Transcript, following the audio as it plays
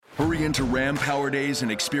Hurry into Ram Power Days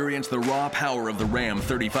and experience the raw power of the Ram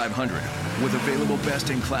 3500. With available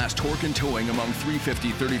best-in-class torque and towing among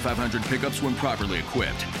 350 3500 pickups when properly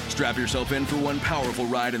equipped. Strap yourself in for one powerful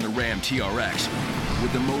ride in the Ram TRX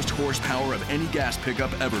with the most horsepower of any gas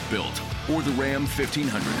pickup ever built. Or the Ram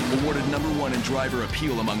 1500, awarded #1 in driver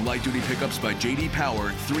appeal among light-duty pickups by J.D.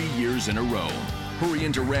 Power 3 years in a row. Hurry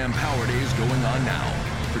into Ram Power Days going on now.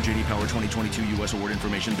 For J.D. Power 2022 U.S. award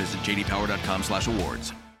information, visit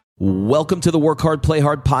jdpower.com/awards. Welcome to the Work Hard, Play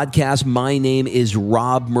Hard podcast. My name is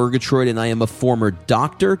Rob Murgatroyd, and I am a former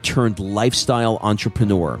doctor turned lifestyle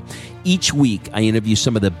entrepreneur. Each week, I interview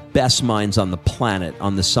some of the best minds on the planet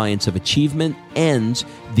on the science of achievement and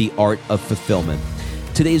the art of fulfillment.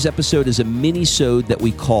 Today's episode is a mini-sode that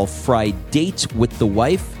we call Friday Date with the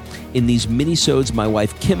Wife. In these mini-sodes, my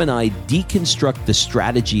wife Kim and I deconstruct the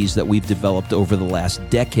strategies that we've developed over the last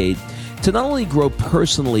decade to not only grow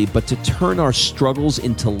personally, but to turn our struggles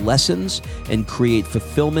into lessons and create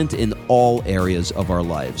fulfillment in all areas of our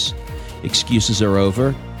lives. Excuses are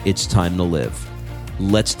over. It's time to live.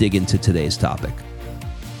 Let's dig into today's topic.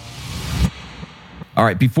 All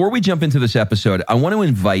right, before we jump into this episode, I want to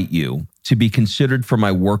invite you to be considered for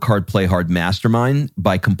my Work Hard, Play Hard Mastermind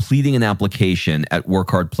by completing an application at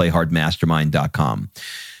workhardplayhardmastermind.com.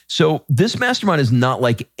 So this mastermind is not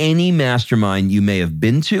like any mastermind you may have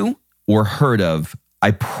been to or heard of, I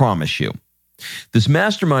promise you. This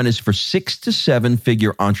mastermind is for 6 to 7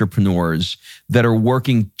 figure entrepreneurs that are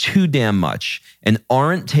working too damn much and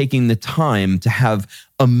aren't taking the time to have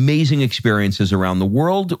amazing experiences around the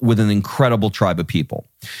world with an incredible tribe of people.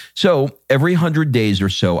 So every 100 days or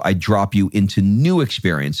so, I drop you into new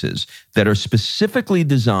experiences that are specifically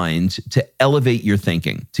designed to elevate your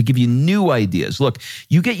thinking, to give you new ideas. Look,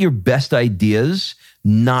 you get your best ideas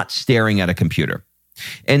not staring at a computer.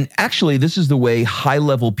 And actually, this is the way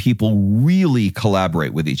high-level people really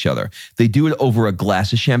collaborate with each other. They do it over a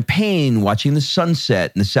glass of champagne, watching the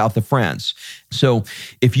sunset in the south of France. So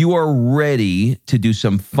if you are ready to do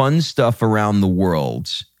some fun stuff around the world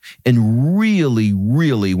and really,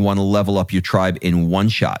 really want to level up your tribe in one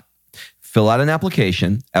shot, fill out an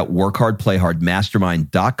application at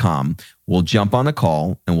workhardplayhardmastermind.com. We'll jump on a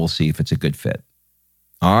call and we'll see if it's a good fit.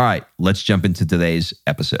 All right, let's jump into today's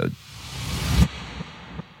episode.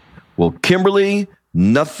 Well, Kimberly,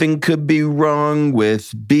 nothing could be wrong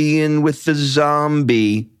with being with the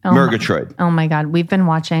zombie. Murgatroyd. Oh my God. We've been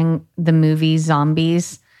watching the movie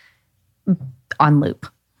Zombies on loop,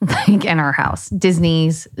 like in our house.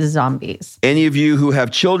 Disney's Zombies. Any of you who have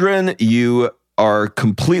children, you are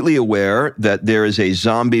completely aware that there is a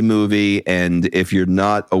zombie movie. And if you're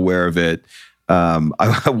not aware of it,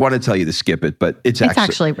 I want to tell you to skip it, but it's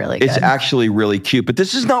actually really good. It's actually really cute. But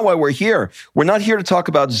this is not why we're here. We're not here to talk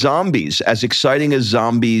about zombies, as exciting as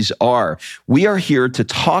zombies are. We are here to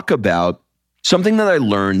talk about something that I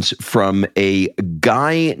learned from a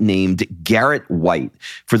guy named Garrett White.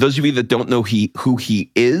 For those of you that don't know who he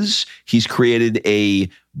is, he's created a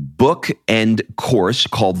book and course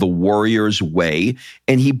called The Warrior's Way.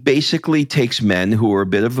 And he basically takes men who are a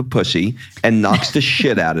bit of a pussy and knocks the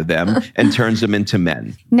shit out of them and turns them into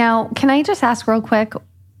men. Now, can I just ask real quick,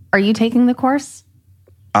 are you taking the course?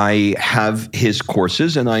 I have his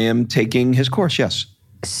courses and I am taking his course, yes.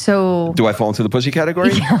 So do I fall into the pussy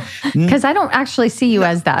category? Yeah, because I don't actually see you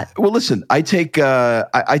as that. Well, listen, I take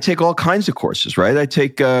all kinds of courses, right? I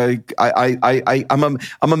take I'm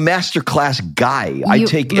a master class guy. I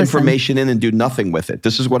take information in and do nothing with it.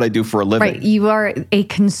 This is what I do for a living. Right, you are a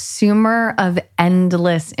consumer of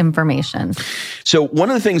endless information. So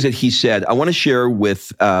one of the things that he said, I want to share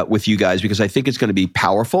with you guys because I think it's going to be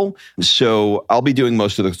powerful. So I'll be doing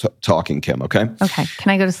most of the talking, Kim. Okay. Okay.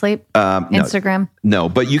 Can I go to sleep? Instagram? No.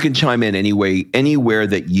 But you can chime in anywhere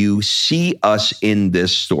that you see us in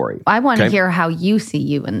this story. I want to hear how you see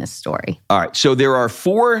you in this story. All right. So there are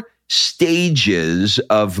 4 stages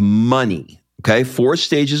of money. Okay. 4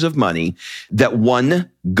 stages of money that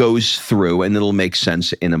one goes through, and it'll make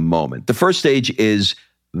sense in a moment. The first stage is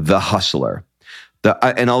the hustler.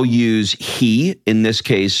 And I'll use he in this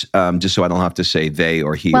case, just so I don't have to say they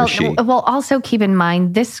or he or she. Well, also keep in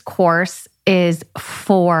mind, this course is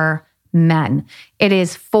for men. It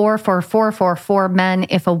is for men.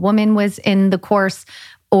 If a woman was in the course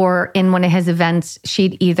or in one of his events,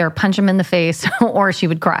 she'd either punch him in the face or she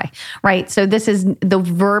would cry, right? So the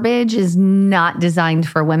verbiage is not designed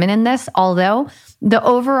for women in this, although the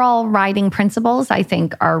overall writing principles, I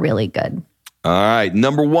think, are really good. All right.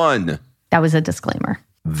 Number 1. That was a disclaimer.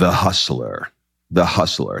 The hustler. The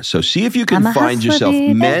hustler. So see if you can find yourself,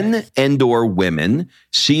 men and or women,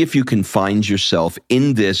 see if you can find yourself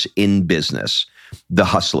in business, the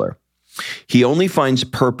hustler. He only finds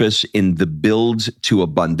purpose in the build to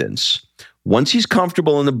abundance. Once he's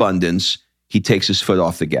comfortable in abundance, he takes his foot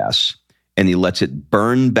off the gas and he lets it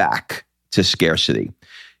burn back to scarcity.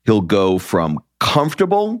 He'll go from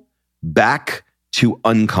comfortable back to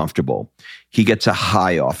uncomfortable. He gets a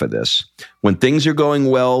high off of this. When things are going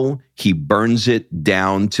well, he burns it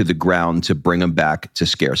down to the ground to bring him back to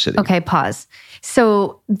scarcity. Okay, pause.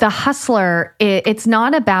 So the hustler, it's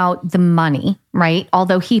not about the money, right?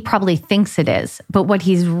 Although he probably thinks it is. But what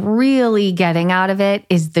he's really getting out of it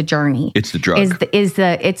is the journey. It's the drug.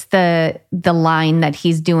 It's the line that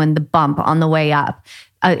he's doing, the bump on the way up.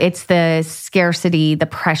 It's the scarcity, the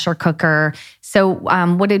pressure cooker. So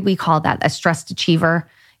what did we call that? A stressed achiever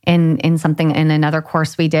in another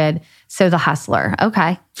course we did. So the hustler.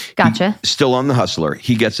 Okay. Gotcha. Still on the hustler.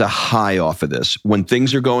 He gets a high off of this. When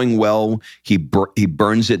things are going well, he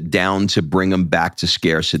burns it down to bring him back to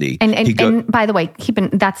scarcity. And by the way,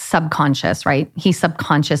 that's subconscious, right? He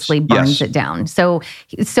subconsciously burns it down. So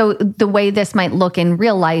the way this might look in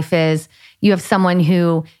real life is you have someone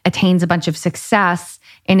who attains a bunch of success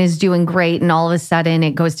and is doing great, and all of a sudden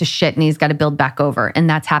it goes to shit and he's got to build back over. And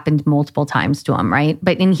that's happened multiple times to him, right?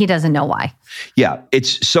 And he doesn't know why. Yeah,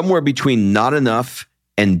 it's somewhere between not enough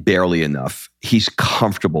and barely enough. He's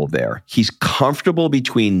comfortable there. He's comfortable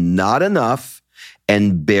between not enough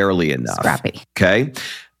and barely enough. Scrappy. Okay?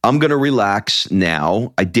 I'm going to relax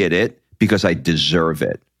now. I did it because I deserve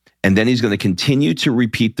it. And then he's going to continue to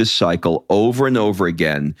repeat this cycle over and over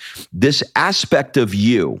again. This aspect of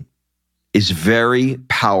you is very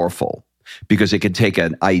powerful because it can take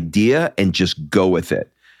an idea and just go with it.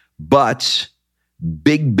 But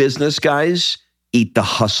big business guys eat the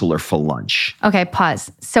hustler for lunch. Okay, pause.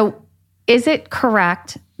 So is it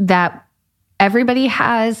correct that everybody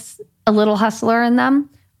has a little hustler in them?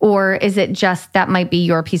 Or is it just that might be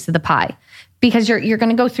your piece of the pie? Because you're going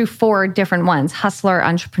to go through 4 different ones: hustler,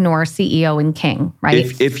 entrepreneur, CEO, and king,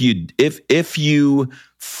 right? If you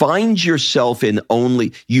find yourself in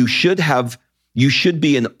only, you should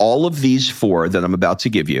be in all of these 4 that I'm about to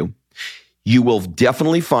give you. You will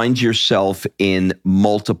definitely find yourself in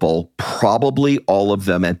multiple, probably all of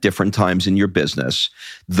them at different times in your business.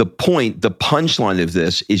 The punchline of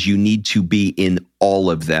this is you need to be in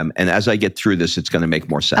all of them. And as I get through this, it's going to make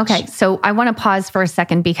more sense. Okay, so I want to pause for a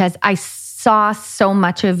second because I saw so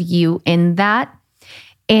much of you in that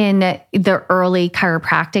in the early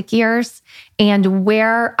chiropractic years, and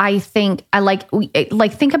where I think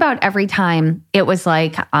think about every time it was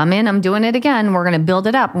like, I'm doing it again. We're going to build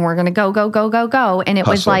it up and we're going to go. And it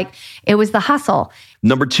was like, it was the hustle.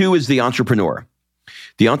 Number 2 is the entrepreneur.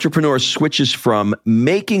 The entrepreneur switches from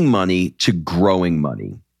making money to growing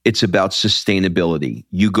money. It's about sustainability.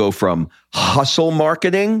 You go from hustle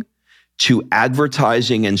marketing to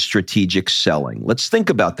advertising and strategic selling. Let's think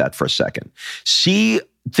about that for a second.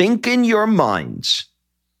 Think in your minds,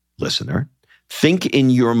 listener, think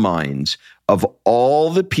in your minds of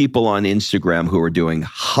all the people on Instagram who are doing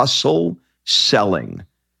hustle selling.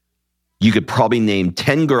 You could probably name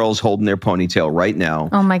 10 girls holding their ponytail right now.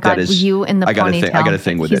 Oh my God, you in the ponytail. I got a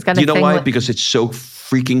thing with it. You know why? Because it's so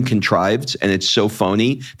freaking contrived and it's so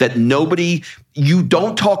phony that you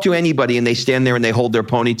don't talk to anybody and they stand there and they hold their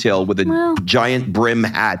ponytail with a giant brim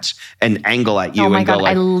hat and angle at you. Oh my and God, go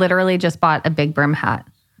like, I literally just bought a big brim hat.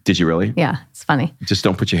 Did you really? Yeah, it's funny. Just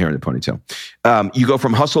don't put your hair in a ponytail. You go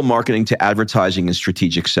from hustle marketing to advertising and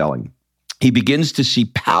strategic selling. He begins to see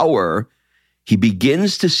power. He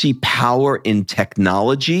begins to see power in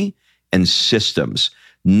technology and systems,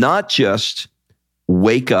 not just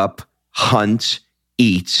wake up, hunt,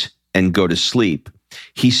 eat, and go to sleep.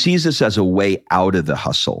 He sees this as a way out of the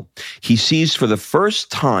hustle. He sees for the first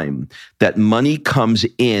time that money comes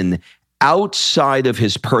in outside of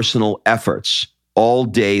his personal efforts all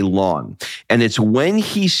day long. And it's when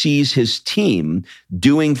he sees his team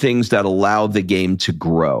doing things that allow the game to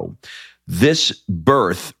grow. This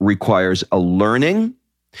birth requires a learning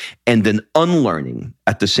and an unlearning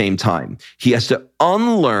at the same time. He has to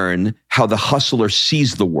unlearn how the hustler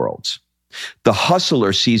sees the world. The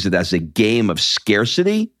hustler sees it as a game of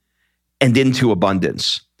scarcity and into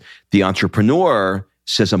abundance. The entrepreneur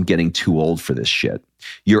says, I'm getting too old for this shit.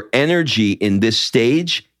 Your energy in this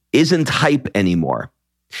stage isn't hype anymore.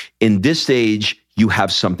 In this stage, you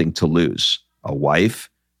have something to lose. A wife,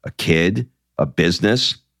 a kid, a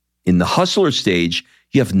business. In the hustler stage,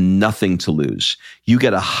 you have nothing to lose. You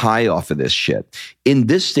get a high off of this shit. In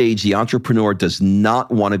this stage, the entrepreneur does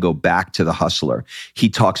not want to go back to the hustler. He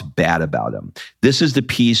talks bad about him. This is the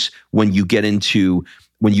piece when you get into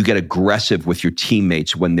when you get aggressive with your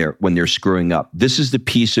teammates when they're screwing up. This is the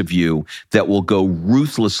piece of you that will go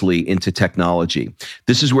ruthlessly into technology.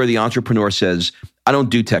 This is where the entrepreneur says, I don't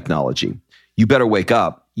do technology. You better wake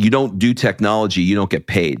up. You don't do technology, you don't get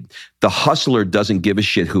paid. The hustler doesn't give a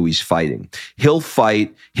shit who he's fighting. He'll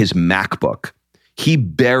fight his MacBook. He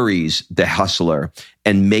buries the hustler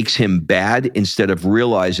and makes him bad instead of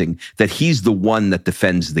realizing that he's the one that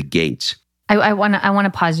defends the gates. I want to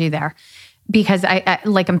pause you there because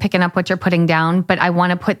I'm picking up what you're putting down, but I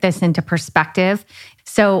want to put this into perspective.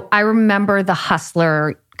 So I remember the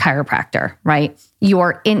hustler chiropractor, right?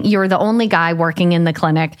 You're the only guy working in the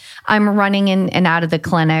clinic. I'm running in and out of the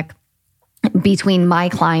clinic between my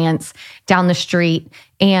clients down the street,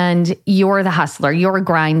 and you're the hustler. You're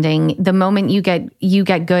grinding. The moment you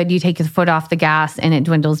get good, you take your foot off the gas and it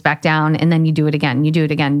dwindles back down, and then you do it again. You do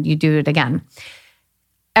it again. You do it again.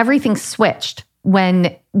 Everything switched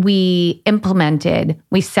when we implemented.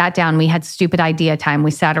 We sat down. We had stupid idea time. We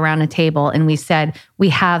sat around a table and we said, we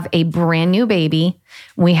have a brand new baby.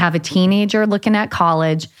 We have a teenager looking at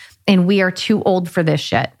college, and we are too old for this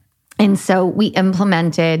shit. And so we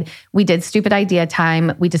did stupid idea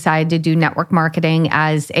time. We decided to do network marketing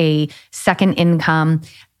as a second income.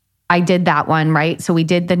 I did that one, right? So we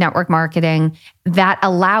did the network marketing that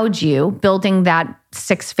allowed you, building that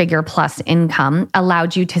 6-figure plus income,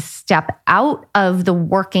 allowed you to step out of the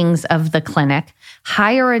workings of the clinic,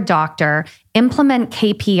 hire a doctor, implement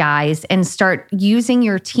KPIs, and start using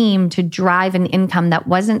your team to drive an income that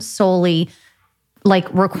wasn't solely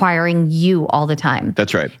requiring you all the time.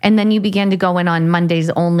 That's right. And then you began to go in on Mondays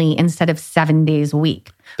only instead of 7 days a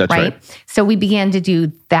week. That's right. So we began to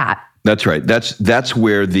do that. That's right. That's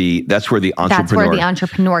where the entrepreneur. That's where the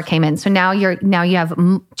entrepreneur came in. So now you have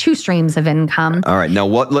 2 streams of income. All right. Now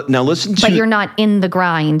listen to. But you're not in the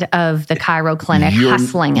grind of the chiro clinic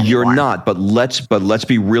hustling anymore. You're not. But let's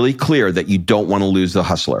be really clear that you don't want to lose the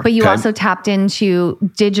hustler. But you also tapped into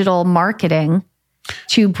digital marketing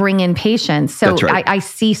to bring in patients. So right. I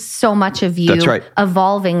see so much of you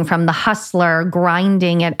evolving from the hustler,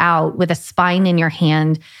 grinding it out with a spine in your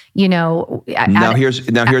hand, Now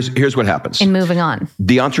here's what happens. And moving on.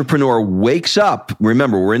 The entrepreneur wakes up.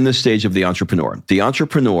 Remember, we're in the stage of the entrepreneur. The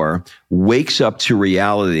entrepreneur wakes up to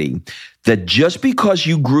reality that just because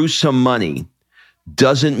you grew some money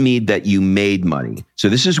doesn't mean that you made money. So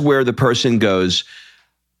this is where the person goes,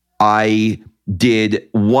 I did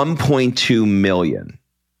 1.2 million.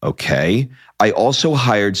 Okay. I also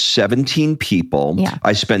hired 17 people. Yeah.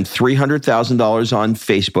 I spent $300,000 on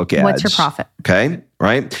Facebook ads. What's your profit? Okay.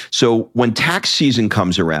 Right. So when tax season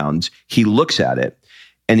comes around, he looks at it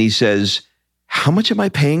and he says, how much am I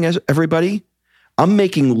paying as everybody? I'm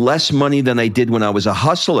making less money than I did when I was a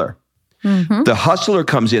hustler. Mm-hmm. The hustler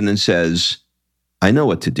comes in and says, I know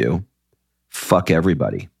what to do. Fuck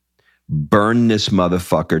everybody. Burn this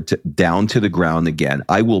motherfucker down to the ground again.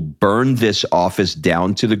 I will burn this office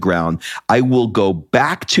down to the ground. I will go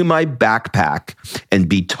back to my backpack and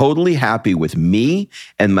be totally happy with me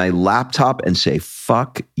and my laptop and say,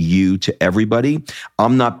 fuck you to everybody.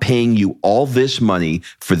 I'm not paying you all this money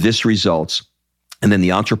for this results. And then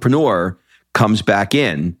the entrepreneur comes back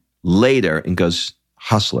in later and goes,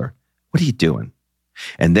 hustler, what are you doing?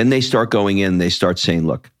 And then they start going in, they start saying,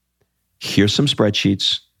 look, here's some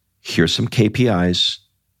spreadsheets. Here's some KPIs,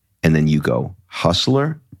 and then you go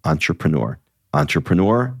hustler, entrepreneur,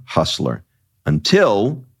 entrepreneur, hustler,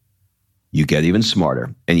 until you get even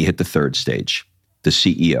smarter and you hit the third stage, the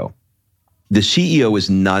CEO. The CEO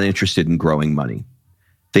is not interested in growing money.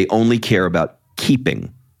 They only care about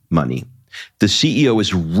keeping money. The CEO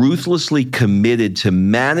is ruthlessly committed to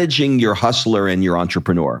managing your hustler and your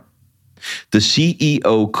entrepreneur. The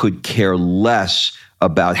CEO could care less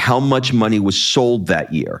about how much money was sold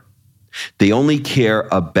that year. They only care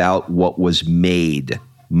about what was made,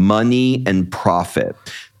 money and profit.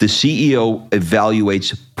 The CEO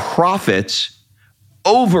evaluates profits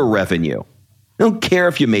over revenue. They don't care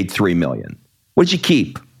if you made $3 million. What did you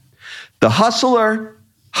keep? The hustler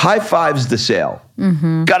high fives the sale.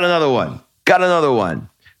 Mm-hmm. Got another one. Got another one.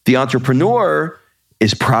 The entrepreneur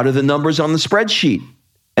is proud of the numbers on the spreadsheet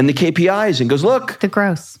and the KPIs and goes, look. The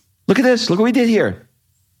gross. Look at this. Look what we did here.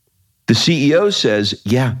 The CEO says,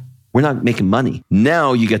 yeah, we're not making money.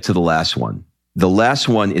 Now you get to the last one. The last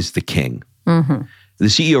one is the king. Mm-hmm. The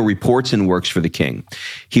CEO reports and works for the king.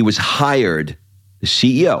 He was hired, the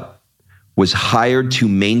CEO was hired to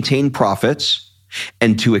maintain profits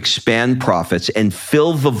and to expand profits and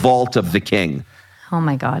fill the vault of the king. Oh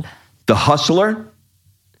my God. The hustler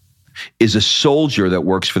is a soldier that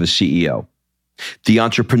works for the CEO. The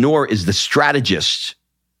entrepreneur is the strategist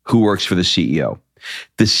who works for the CEO.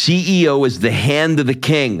 The CEO is the hand of the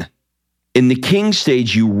king. In the king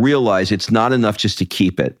stage, you realize it's not enough just to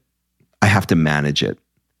keep it. I have to manage it.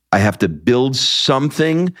 I have to build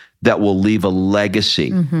something that will leave a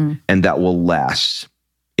legacy and that will last.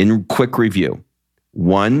 In quick review,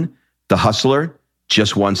 1, the hustler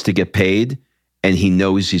just wants to get paid and he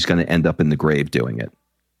knows he's going to end up in the grave doing it.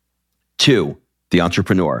 2, the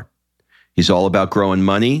entrepreneur. He's all about growing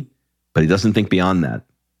money, but he doesn't think beyond that.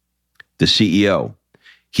 The CEO,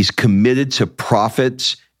 he's committed to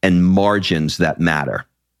profits and margins that matter.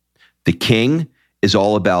 The king is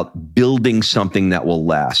all about building something that will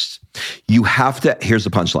last. You have to, here's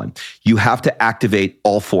the punchline, you have to activate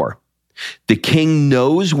all 4. The king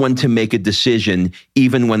knows when to make a decision,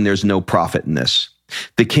 even when there's no profit in this.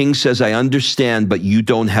 The king says, I understand, but you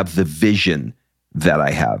don't have the vision that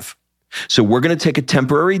I have. So we're going to take a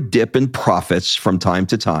temporary dip in profits from time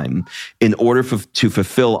to time in order to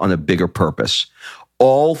fulfill on a bigger purpose.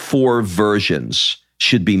 All 4 versions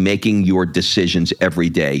should be making your decisions every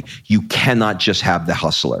day. You cannot just have the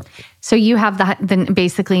hustler. So you have the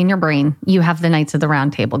basically in your brain, you have the Knights of the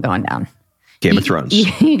Round Table going down. Game of Thrones.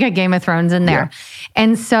 You got Game of Thrones in there. Yeah.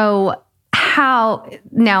 And so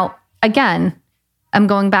now, again, I'm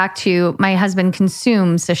going back to my husband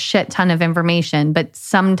consumes a shit ton of information, but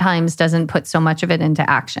sometimes doesn't put so much of it into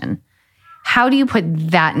action. How do you put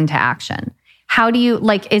that into action? How do you,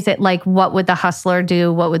 is it like, what would the hustler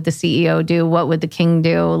do? What would the CEO do? What would the king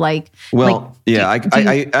do? I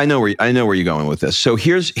know where you're going with this. So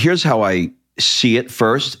here's how I see it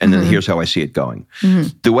first, and then here's how I see it going.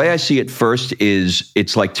 The way I see it first is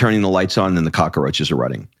it's like turning the lights on and the cockroaches are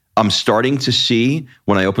running. I'm starting to see,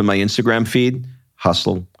 when I open my Instagram feed,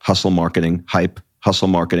 hustle marketing, hype, hustle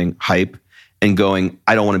marketing, hype, and going,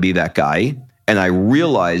 I don't want to be that guy. And I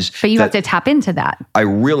realize But you have to tap into that. I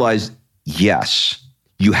realize, yes,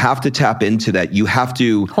 you have to tap into that. You have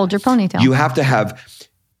to hold your ponytail. You have to have,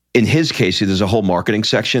 in his case, there's a whole marketing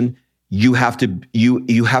section. You have to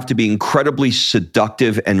be incredibly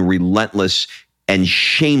seductive and relentless and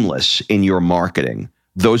shameless in your marketing.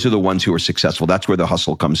 Those are the ones who are successful. That's where the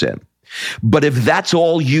hustle comes in. But if that's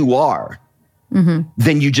all you are,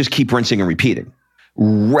 then you just keep rinsing and repeating.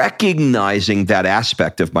 Recognizing that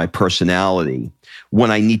aspect of my personality when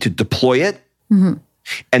I need to deploy it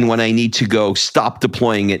and when I need to go stop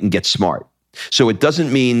deploying it and get smart. So it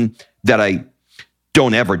doesn't mean that I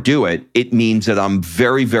don't ever do it. It means that I'm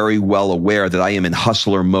very, very well aware that I am in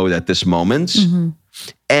hustler mode at this moment.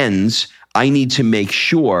 And I need to make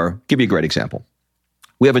sure, give you a great example.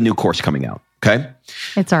 We have a new course coming out, okay?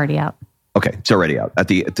 It's already out. Okay, it's already out.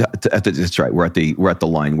 That's right. We're at the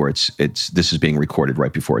line where this is being recorded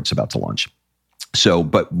right before it's about to launch. So,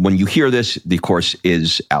 but when you hear this, the course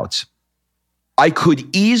is out. I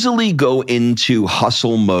could easily go into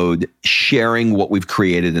hustle mode sharing what we've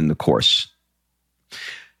created in the course.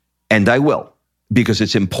 And I will, because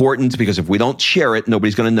it's important, because if we don't share it,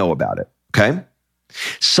 nobody's going to know about it, okay?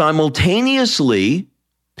 Simultaneously,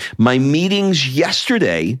 my meetings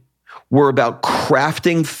yesterday were about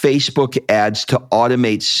crafting Facebook ads to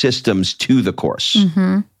automate systems to the course,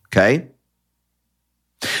 okay?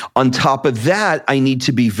 On top of that, I need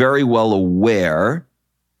to be very well aware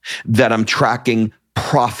that I'm tracking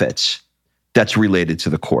profits that's related to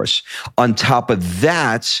the course. On top of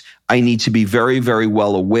that, I need to be very, very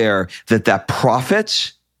well aware that that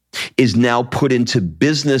profit is now put into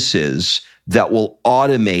businesses that will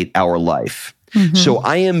automate our life. So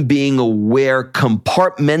I am being aware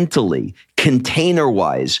compartmentally,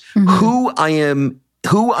 container-wise, who I am,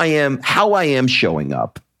 how I am showing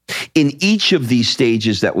up in each of these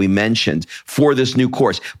stages that we mentioned for this new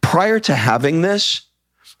course. Prior to having this,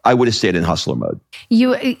 I would have stayed in hustler mode.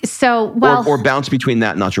 Or bounce between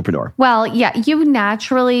that and entrepreneur. Well, yeah, you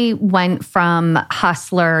naturally went from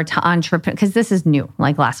hustler to entrepreneur, because this is new,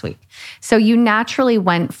 like last week. So you naturally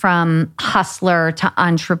went from hustler to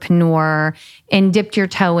entrepreneur and dipped your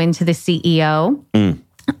toe into the CEO.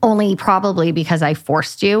 Only probably because I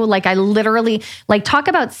forced you. I literally, talk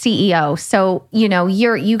about CEO. So, you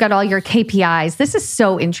got all your KPIs. This is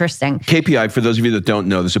so interesting. KPI, for those of you that don't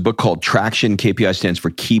know, there's a book called Traction. KPI stands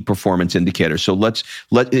for Key Performance Indicator. So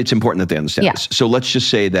it's important that they understand this. So let's just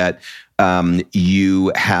say that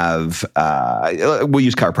you have, we'll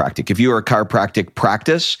use chiropractic. If you're a chiropractic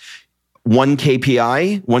practice, one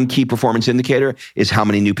KPI, one key performance indicator, is how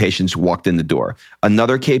many new patients walked in the door.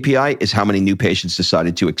 Another KPI is how many new patients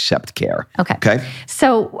decided to accept care. Okay.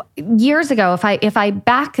 So years ago, if I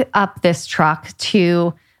back up this truck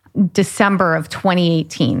to December of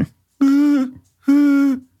 2018. Oh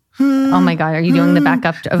my God, are you doing the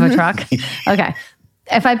backup of a truck? Okay.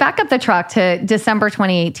 If I back up the truck to December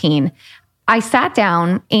 2018, I sat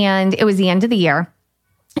down, and it was the end of the year,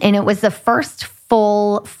 and it was the first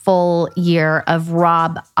full year of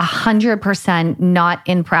Rob 100% not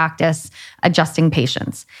in practice adjusting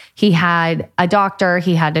patients. He had a doctor,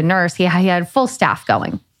 he had a nurse, he had full staff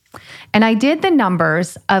going. And I did the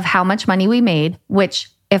numbers of how much money we made, which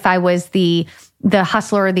if I was the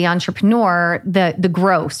hustler or the entrepreneur, the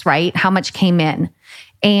gross, right? How much came in.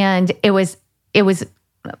 And it was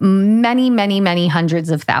many hundreds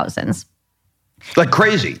of thousands. Like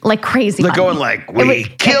crazy. Like crazy. Like money. going like, we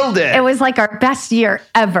killed it. It was like our best year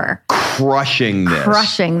ever. Crushing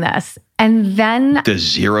this. And then the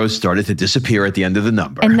zeros started to disappear at the end of the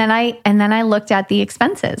number. And then I looked at the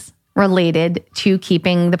expenses related to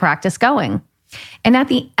keeping the practice going. And at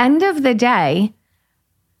the end of the day,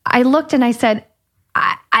 I looked and I said,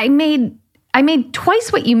 I made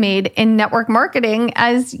twice what you made in network marketing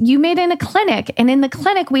as you made in a clinic. And in the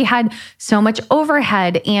clinic, we had so much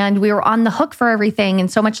overhead and we were on the hook for everything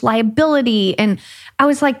and so much liability. And I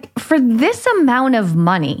was like, for this amount of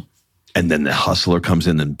money. And then the hustler comes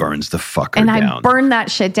in and burns the fucker down. And I burned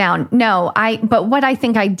that shit down. No, but what I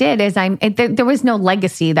think I did is there was no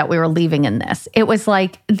legacy that we were leaving in this. It was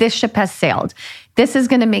like, this ship has sailed. This is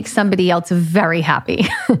going to make somebody else very happy.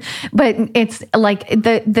 But it's like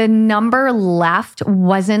the number left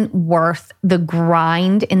wasn't worth the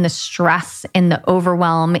grind and the stress and the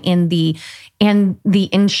overwhelm and the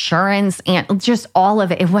insurance and just all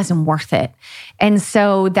of it. It wasn't worth it. And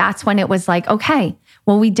so that's when it was like, okay,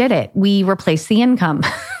 well, we did it. We replaced the income,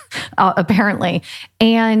 apparently.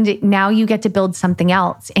 And now you get to build something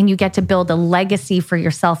else and you get to build a legacy for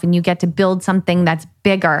yourself and you get to build something that's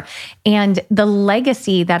bigger. And the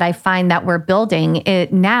legacy that I find that we're building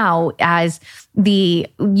it now as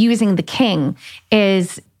using the King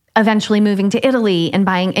is eventually moving to Italy and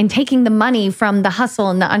buying and taking the money from the hustle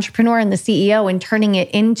and the entrepreneur and the CEO and turning it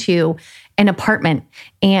into an apartment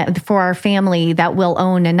and for our family that will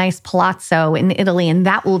own a nice palazzo in Italy, and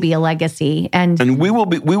that will be a legacy. And we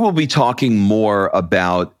will be talking more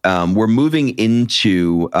about we're moving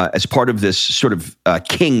into as part of this sort of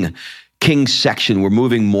King section, we're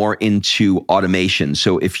moving more into automation.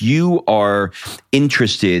 So if you are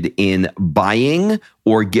interested in buying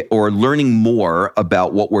or learning more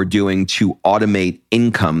about what we're doing to automate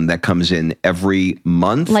income that comes in every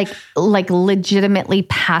month, like legitimately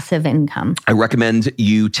passive income, I recommend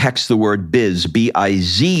you text the word biz,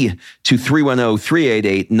 B-I-Z, to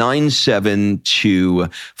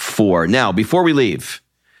 310-388-9724. Now, before we leave,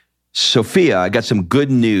 Sophia, I got some good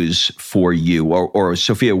news for you. Or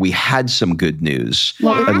Sophia, we had some good news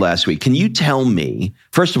last week. Can you tell me,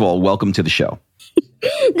 first of all, welcome to the show.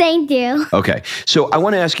 Thank you. Okay. So I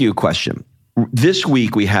want to ask you a question. This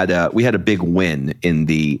week we had a big win in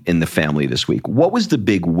the family this week. What was the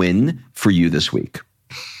big win for you this week?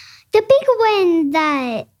 The big win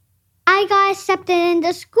that I got accepted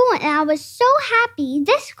into school and I was so happy.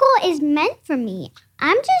 This school is meant for me.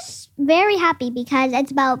 I'm just very happy because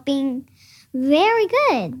it's about being very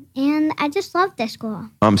good. And I just love this school.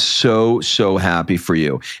 I'm so happy for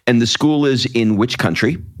you. And the school is in which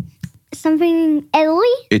country? Something Italy?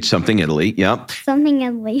 It's something Italy, yeah. Something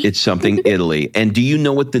Italy. It's something Italy. And do you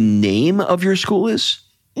know what the name of your school is?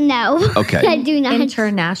 No. Okay. I do not.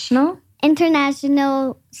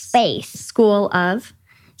 International Space. School of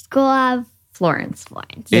Florence.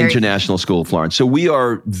 International School of Florence. So we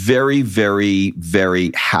are very, very,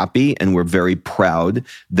 very happy and we're very proud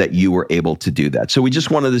that you were able to do that. So we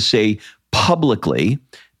just wanted to say publicly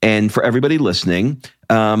and for everybody listening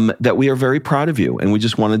that we are very proud of you. And we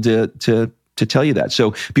just wanted to tell you that.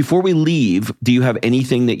 So before we leave, do you have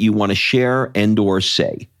anything that you want to share and or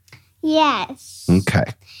say? Yes. Okay.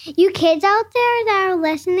 You kids out there that are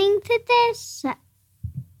listening to this,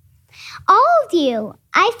 all of you,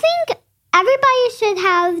 I think everybody should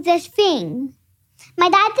have this thing. My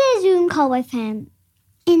dad did a Zoom call with him,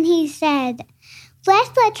 and he said, less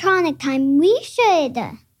electronic time,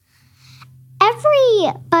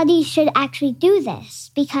 everybody should actually do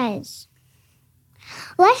this, because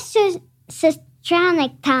less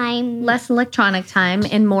electronic time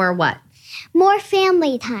and more what? More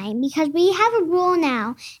family time, because we have a rule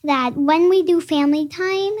now that when we do family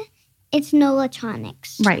time, it's no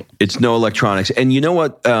electronics. Right. It's no electronics. And you know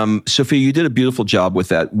what, Sophia, you did a beautiful job with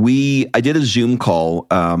that. I did a Zoom call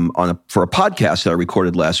for a podcast that I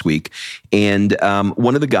recorded last week. And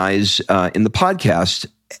one of the guys in the podcast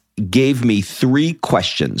gave me 3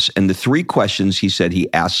 questions. And the 3 questions he said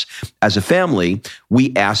he asked as a family,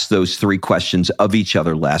 we asked those 3 questions of each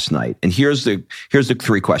other last night. And here's the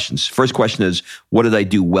 3 questions. First question is, what did I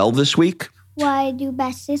do well this week? What did I do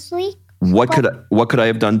best this week? What could I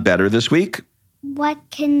have done better this week? what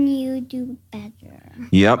can you do better?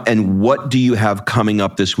 Yep. And what do you have coming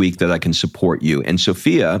up this week that I can support you? And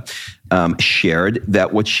Sophia shared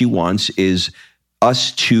that what she wants is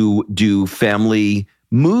us to do family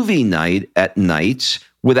movie night at nights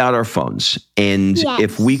without our phones. And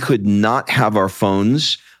if we could not have our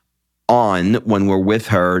phones on when we're with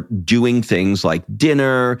her doing things like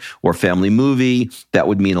dinner or family movie, that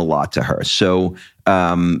would mean a lot to her. So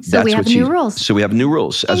that's we have new rules. So we have new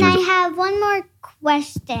rules. And I have one more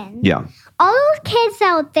question. Yeah. All those kids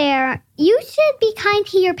out there, you should be kind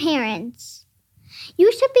to your parents. You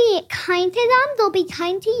should be kind to them. They'll be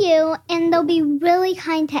kind to you, and they'll be really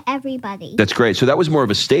kind to everybody. That's great. So that was more of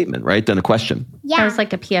a statement, right, than a question. Yeah. That was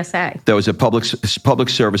like a PSA. That was a public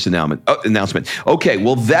service announcement. Okay,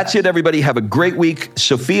 well, that's it, everybody. Have a great week.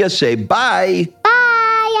 Sophia, say bye.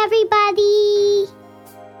 Bye, everybody.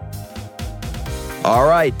 All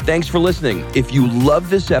right, thanks for listening. If you love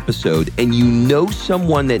this episode and you know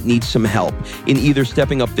someone that needs some help in either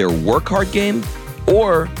stepping up their work hard game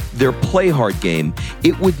or their play hard game,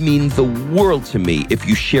 it would mean the world to me if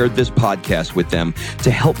you shared this podcast with them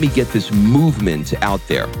to help me get this movement out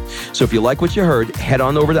there. So if you like what you heard, head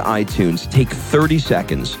on over to iTunes, take 30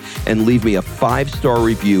 seconds, and leave me a 5-star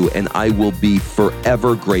review, and I will be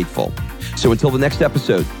forever grateful. So until the next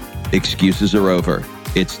episode, excuses are over.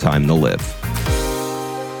 It's time to live.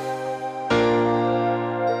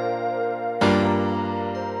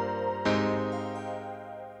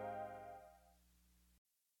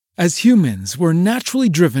 As humans, we're naturally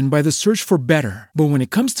driven by the search for better. But when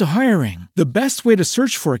it comes to hiring, the best way to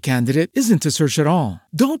search for a candidate isn't to search at all.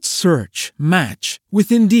 Don't search, match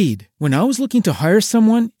with Indeed. When I was looking to hire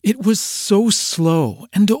someone, it was so slow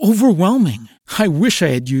and overwhelming. I wish I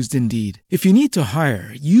had used Indeed. If you need to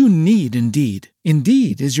hire, you need Indeed.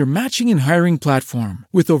 Indeed is your matching and hiring platform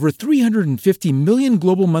with over 350 million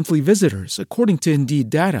global monthly visitors, according to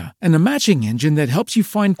Indeed data, and a matching engine that helps you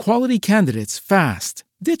find quality candidates fast.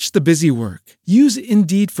 Ditch the busy work. Use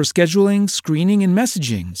Indeed for scheduling, screening, and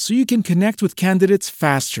messaging so you can connect with candidates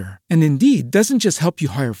faster. And Indeed doesn't just help you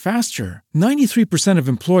hire faster. 93% of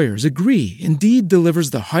employers agree Indeed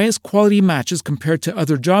delivers the highest quality matches compared to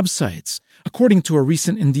other job sites, according to a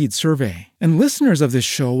recent Indeed survey. And listeners of this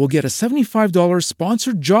show will get a $75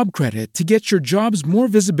 sponsored job credit to get your jobs more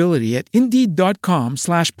visibility at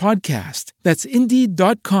Indeed.com/podcast. That's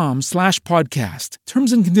Indeed.com/podcast.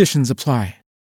 Terms and conditions apply.